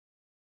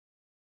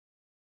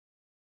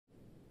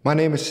My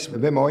name is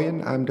Wim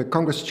Ooyen. I'm the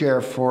Congress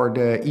Chair for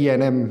the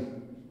EANM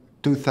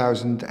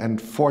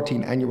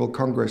 2014 Annual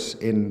Congress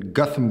in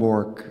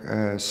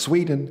Gothenburg,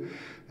 Sweden.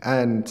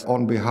 And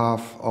on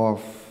behalf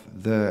of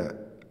the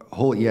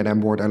whole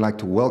EANM board, I'd like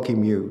to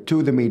welcome you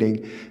to the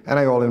meeting, and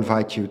I all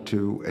invite you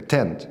to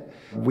attend.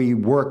 We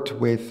worked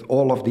with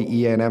all of the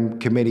EANM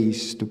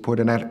committees to put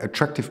an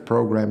attractive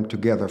program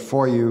together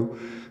for you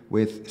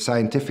with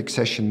scientific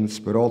sessions,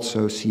 but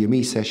also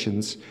CME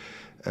sessions,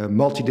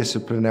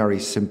 multidisciplinary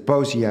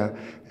symposia,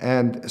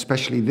 and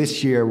especially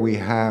this year we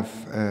have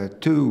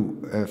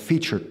two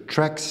featured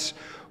tracks.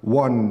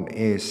 One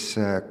is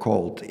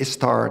called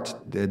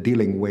iSTARD,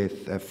 dealing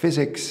with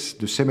physics,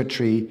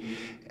 dosimetry,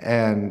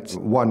 and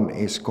one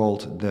is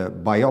called the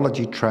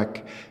biology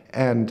track,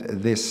 and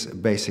this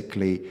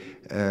basically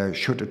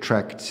should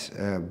attract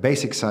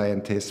basic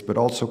scientists, but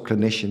also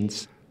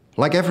clinicians.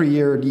 Like every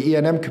year, the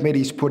EANM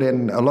committees put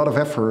in a lot of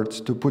effort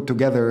to put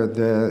together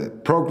the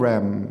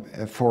program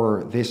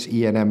for this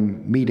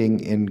EANM meeting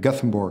in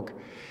Gothenburg.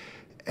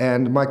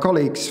 And my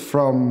colleagues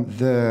from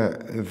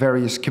the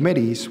various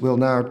committees will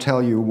now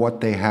tell you what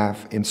they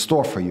have in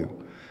store for you.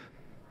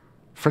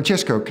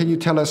 Francesco, can you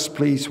tell us,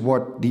 please,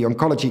 what the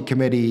Oncology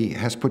Committee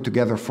has put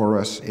together for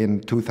us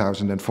in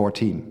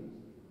 2014?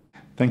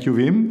 Thank you,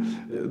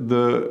 Wim.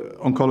 The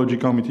Oncology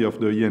Committee of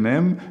the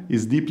EANM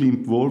is deeply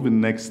involved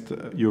in the next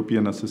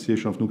European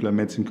Association of Nuclear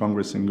Medicine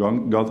Congress in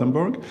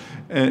Gothenburg.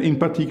 In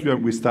particular,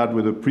 we start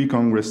with a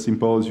pre-Congress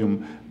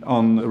symposium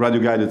on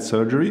radio-guided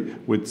surgery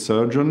with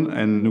surgeon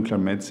and nuclear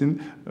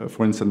medicine.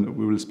 For instance,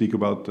 we will speak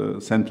about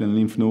sentinel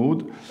lymph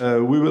node.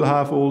 We will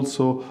have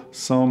also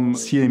some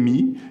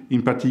CME.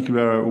 In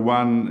particular,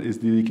 one is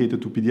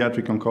dedicated to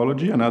pediatric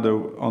oncology, another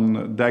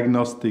on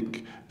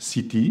diagnostic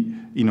CT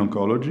in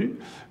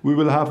oncology. We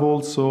will have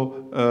also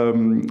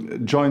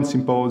joint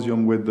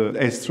symposium with the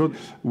iSTARD,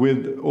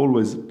 with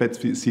always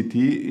PET-CT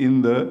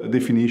in the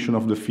definition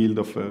of the field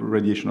of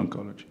radiation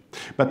oncology.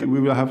 But we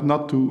will have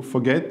not to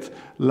forget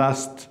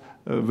last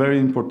very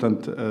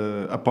important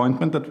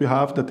appointment that we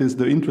have, that is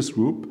the interest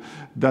group,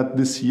 that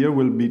this year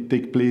will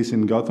take place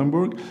in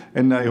Gothenburg,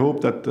 and I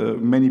hope that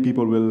many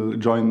people will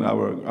join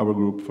our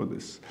group for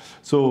this.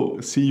 So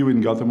see you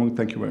in Gothenburg.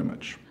 Thank you very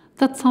much.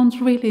 That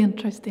sounds really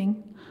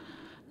interesting.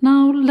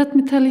 Now let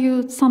me tell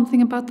you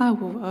something about our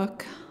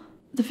work.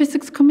 The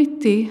Physics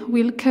Committee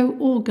will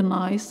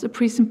co-organize a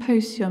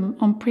pre-symposium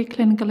on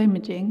preclinical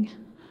imaging.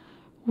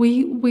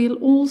 We will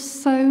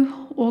also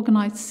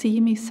organize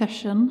CME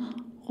session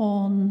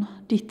on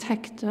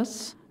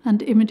detectors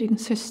and imaging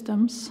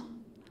systems.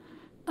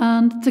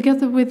 And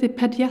together with the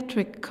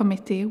Pediatric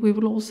Committee, we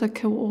will also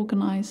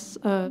co-organize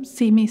a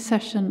CME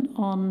session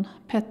on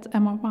PET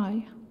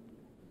MRI.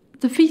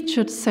 The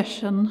featured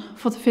session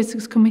for the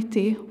Physics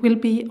Committee will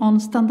be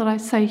on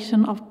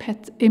standardization of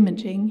PET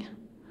imaging.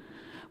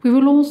 We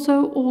will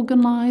also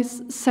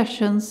organize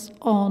sessions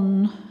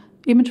on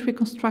image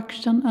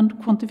reconstruction and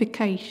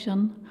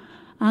quantification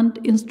and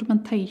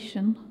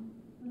instrumentation.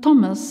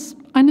 Thomas,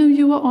 I know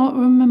you are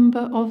a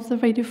member of the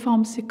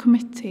Radiopharmacy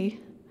Committee.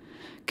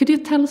 Could you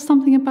tell us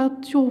something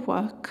about your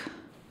work?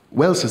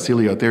 Well,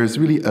 Cecilia, there is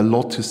really a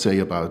lot to say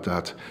about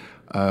that.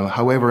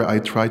 However, I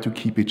try to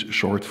keep it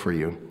short for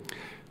you.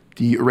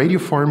 The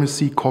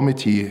Radiopharmacy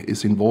Committee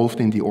is involved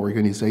in the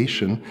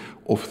organization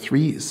of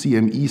 3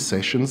 CME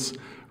sessions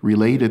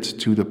related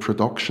to the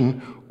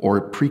production or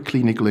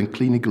preclinical and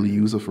clinical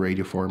use of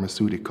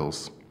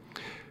radiopharmaceuticals.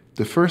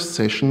 The first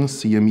session,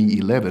 CME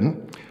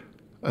 11,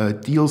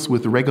 deals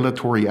with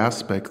regulatory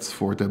aspects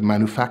for the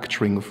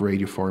manufacturing of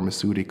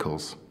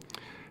radiopharmaceuticals.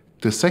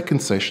 The second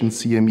session,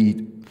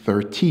 CME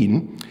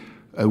 13,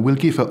 will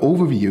give an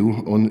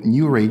overview on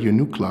new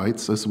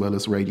radionuclides as well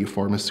as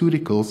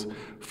radiopharmaceuticals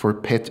for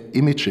PET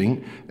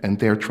imaging and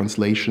their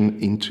translation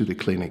into the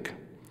clinic.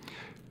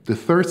 The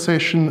third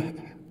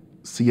session,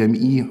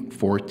 CME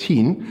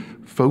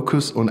 14,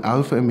 focus on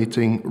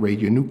alpha-emitting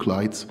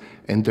radionuclides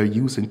and their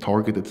use in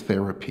targeted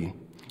therapy.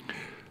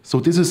 So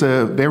this is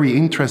a very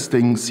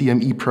interesting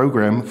CME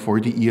program for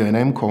the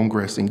EANM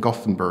Congress in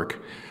Gothenburg,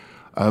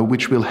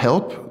 which will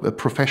help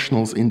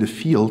professionals in the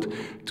field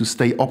to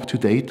stay up to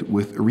date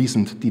with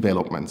recent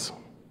developments.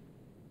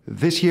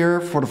 This year,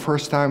 for the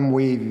first time,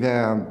 we've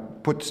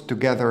put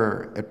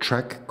together a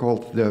track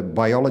called the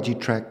biology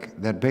track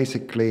that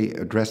basically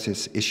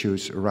addresses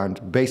issues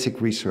around basic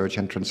research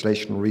and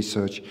translational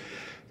research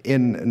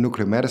in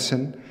nuclear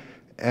medicine.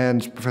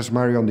 And Professor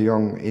Marion de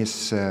Jong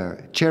is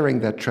chairing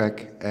that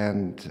track,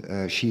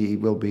 and she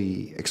will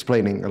be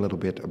explaining a little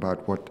bit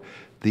about what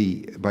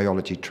the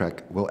biology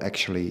track will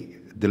actually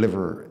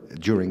deliver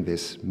during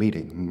this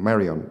meeting.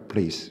 Marion,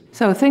 please.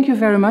 So thank you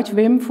very much,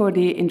 Wim, for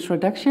the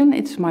introduction.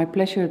 It's my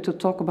pleasure to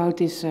talk about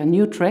this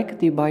new track,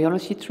 the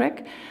biology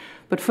track.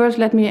 But first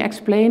let me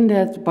explain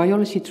that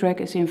biology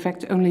track is in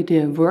fact only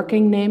the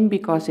working name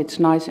because it's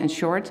nice and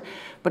short,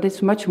 but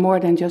it's much more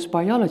than just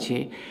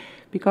biology.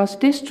 Because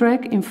this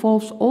track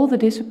involves all the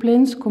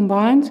disciplines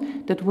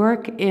combined that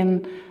work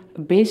in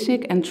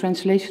basic and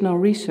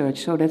translational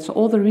research. So that's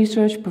all the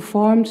research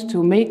performed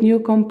to make new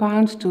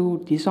compounds,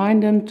 to design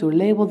them, to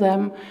label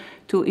them,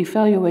 to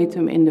evaluate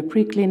them in the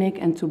preclinic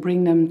and to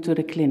bring them to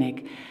the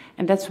clinic.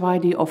 And that's why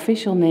the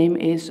official name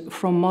is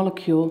From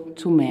Molecule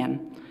to Man.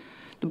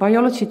 The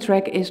biology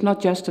track is not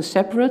just a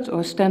separate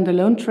or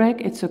standalone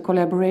track, it's a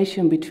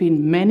collaboration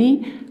between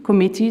many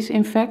committees,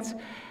 in fact.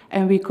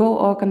 And we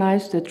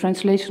co-organized, the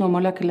Translational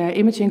Molecular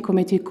Imaging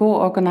Committee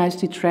co-organized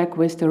the track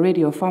with the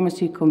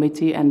Radiopharmacy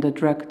Committee and the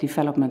Drug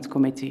Development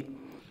Committee.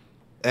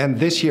 And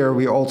this year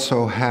we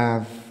also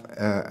have,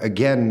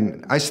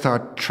 again,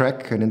 iSTARD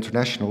track, an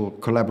international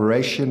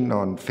collaboration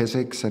on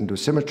physics and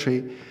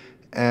dosimetry.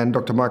 And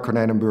Dr. Marco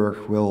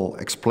Nijnenburg will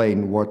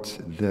explain what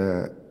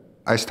the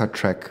iSTARD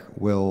track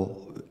will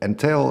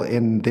entail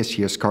in this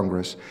year's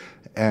Congress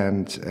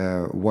and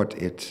what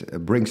it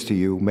brings to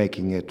you,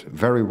 making it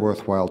very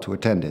worthwhile to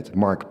attend it.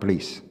 Mark,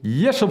 please.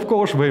 Yes, of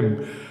course,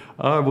 Wim.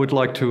 I would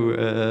like to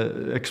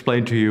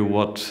explain to you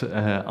what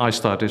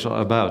iSTARD is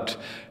about.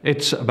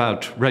 It's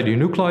about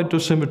radionuclide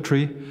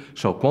dosimetry,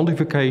 so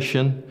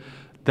quantification,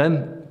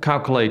 then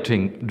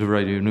calculating the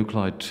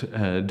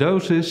radionuclide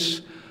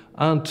doses,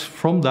 and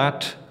from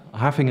that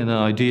having an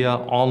idea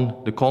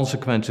on the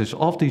consequences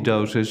of the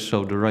doses,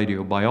 so the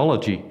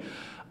radiobiology.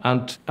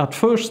 And at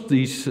first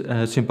these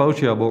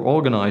symposia were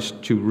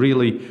organized to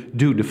really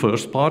do the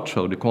first part,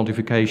 so the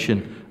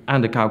quantification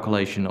and the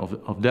calculation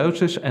of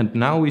doses, and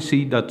now we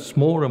see that it's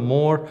more and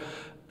more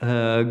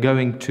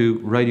going to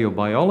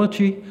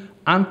radiobiology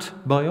and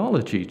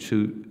biology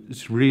to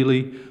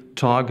really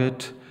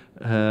target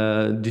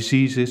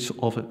diseases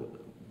of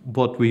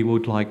what we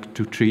would like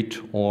to treat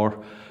or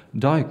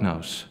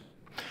diagnose.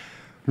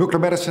 Nuclear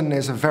medicine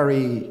is a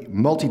very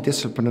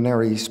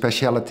multidisciplinary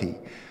specialty,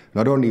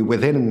 not only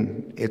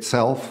within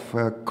itself,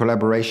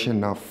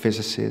 collaboration of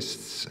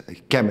physicists,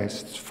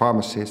 chemists,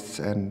 pharmacists,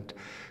 and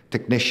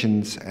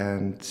technicians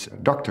and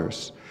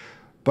doctors,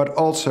 but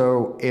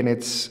also in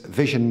its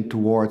vision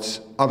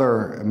towards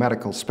other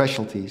medical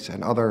specialties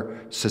and other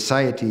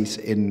societies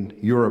in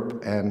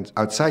Europe and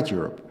outside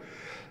Europe.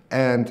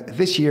 And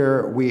this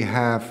year we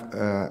have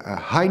a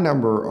high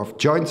number of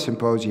joint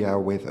symposia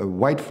with a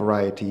wide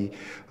variety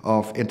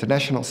of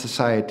international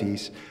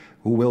societies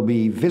who will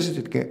be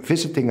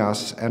visiting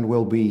us and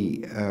will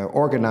be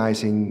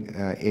organizing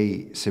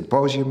a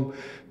symposium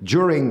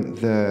during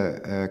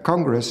the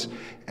Congress.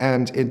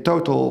 And in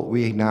total,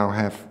 we now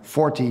have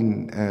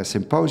 14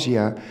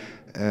 symposia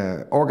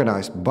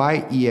organized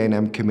by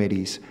EANM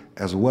committees,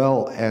 as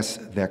well as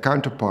their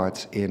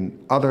counterparts in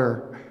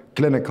other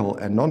clinical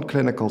and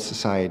non-clinical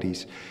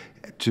societies,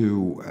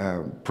 to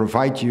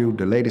provide you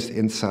the latest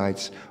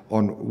insights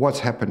on what's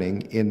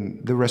happening in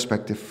the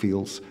respective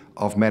fields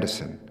of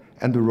medicine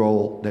and the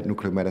role that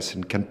nuclear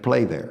medicine can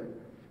play there.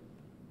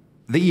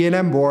 The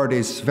EANM board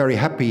is very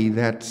happy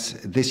that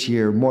this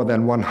year more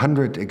than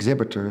 100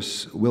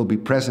 exhibitors will be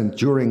present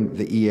during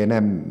the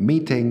EANM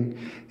meeting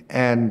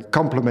and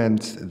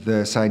complement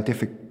the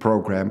scientific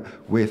program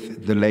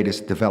with the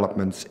latest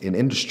developments in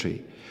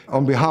industry.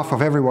 On behalf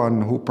of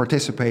everyone who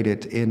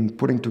participated in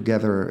putting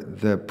together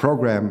the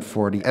program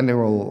for the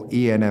annual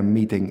EANM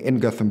meeting in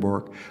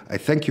Gothenburg, I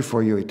thank you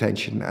for your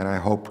attention and I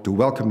hope to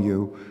welcome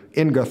you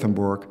in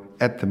Gothenburg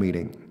at the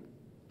meeting.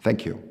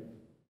 Thank you.